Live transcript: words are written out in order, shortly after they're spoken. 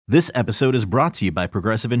This episode is brought to you by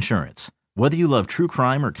Progressive Insurance. Whether you love true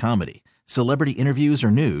crime or comedy, celebrity interviews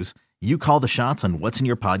or news, you call the shots on what's in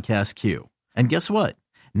your podcast queue. And guess what?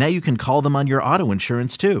 Now you can call them on your auto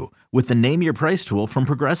insurance too with the Name Your Price tool from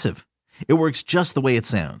Progressive. It works just the way it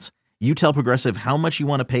sounds. You tell Progressive how much you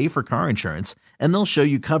want to pay for car insurance, and they'll show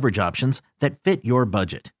you coverage options that fit your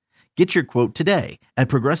budget. Get your quote today at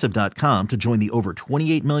Progressive.com to join the over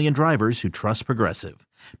 28 million drivers who trust Progressive.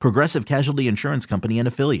 Progressive Casualty Insurance Company and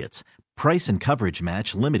Affiliates. Price and coverage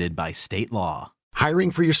match limited by state law. Hiring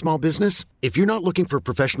for your small business? If you're not looking for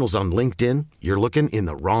professionals on LinkedIn, you're looking in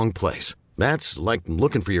the wrong place. That's like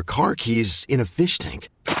looking for your car keys in a fish tank.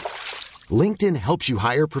 LinkedIn helps you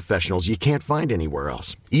hire professionals you can't find anywhere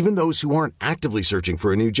else, even those who aren't actively searching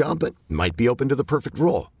for a new job but might be open to the perfect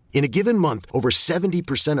role. In a given month, over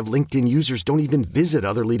 70% of LinkedIn users don't even visit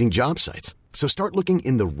other leading job sites. So start looking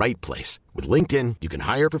in the right place. With LinkedIn, you can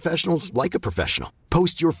hire professionals like a professional.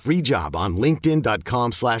 Post your free job on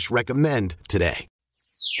linkedin.com/recommend today.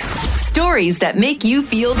 Stories that make you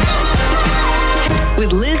feel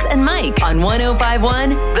with Liz and Mike on 105.1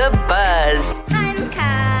 The Buzz. I'm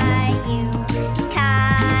Caillou,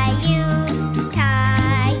 Caillou,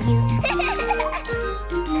 Caillou.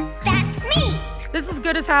 That's me. This is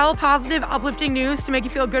Good as Hell, positive, uplifting news to make you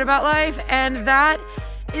feel good about life, and that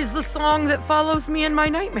is the song that follows me in my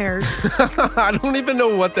nightmares. I don't even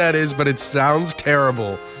know what that is, but it sounds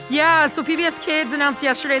terrible. Yeah, so PBS Kids announced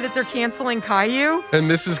yesterday that they're canceling Caillou. And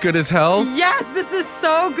this is Good as Hell? Yes, this is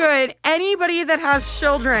so good. Anybody that has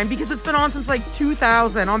children, because it's been on since like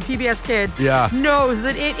 2000 on PBS Kids, knows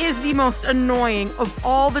that it is the most annoying of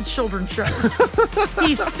all the children's shows.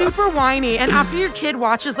 He's super whiny, and after your kid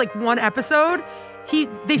watches like one episode,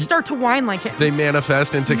 they start to whine like him. They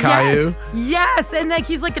manifest into Caillou? Yes, and like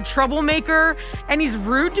he's like a troublemaker, and he's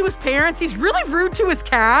rude to his parents. He's really rude to his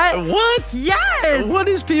cat. What? Yes. What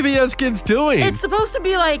is PBS Kids doing? It's supposed to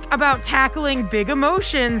be like about tackling big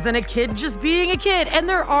emotions and a kid just being a kid. And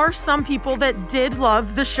there are some people that did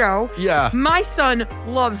love the show. Yeah. My son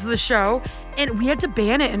loves the show, and we had to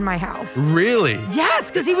ban it in my house. Really? Yes,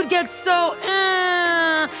 because he would get so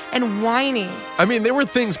and whiny. I mean, there were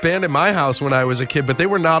things banned in my house when I was a kid, but they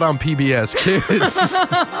were not on PBS Kids.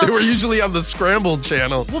 They were usually on the Scrambled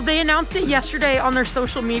channel. Well, they announced it yesterday on their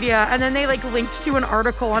social media, and then they like linked to an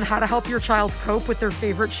article on how to help your child cope with their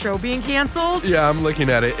favorite show being canceled. Yeah, I'm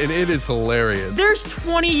looking at it, and it is hilarious. There's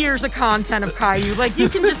 20 years of content of Caillou. Like, you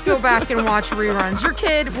can just go back and watch reruns. Your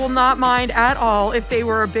kid will not mind at all if they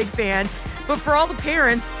were a big fan. But for all the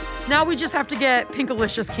parents, now we just have to get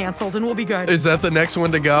Pinkalicious canceled and we'll be good. Is that the next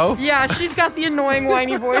one to go? Yeah, she's got the annoying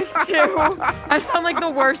whiny voice too. I sound like the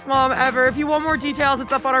worst mom ever. If you want more details,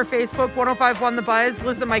 it's up on our Facebook, 105.1 The Buzz.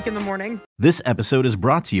 Liz and Mike in the morning. This episode is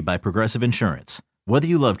brought to you by Progressive Insurance. Whether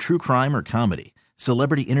you love true crime or comedy,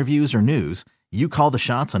 celebrity interviews or news, you call the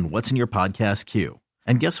shots on what's in your podcast queue.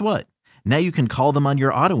 And guess what? Now you can call them on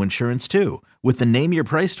your auto insurance too with the Name Your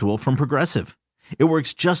Price tool from Progressive. It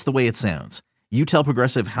works just the way it sounds. You tell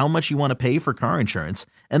Progressive how much you want to pay for car insurance,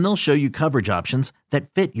 and they'll show you coverage options that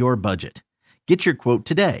fit your budget. Get your quote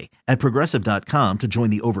today at Progressive.com to join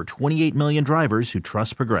the over 28 million drivers who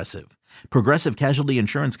trust Progressive. Progressive Casualty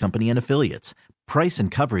Insurance Company and Affiliates. Price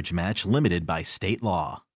and coverage match limited by state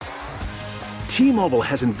law. T-Mobile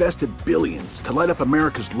has invested billions to light up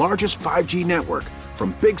America's largest 5G network,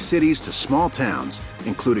 from big cities to small towns,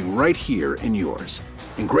 including right here in yours.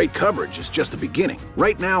 And great coverage is just the beginning.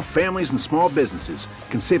 Right now, families and small businesses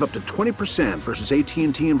can save up to 20% versus AT&T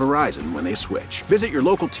and Verizon when they switch. Visit your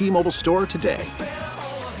local T-Mobile store today.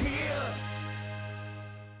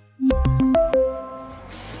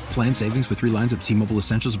 Plan savings with 3 lines of T-Mobile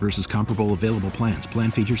Essentials versus comparable available plans.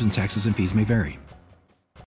 Plan features and taxes and fees may vary.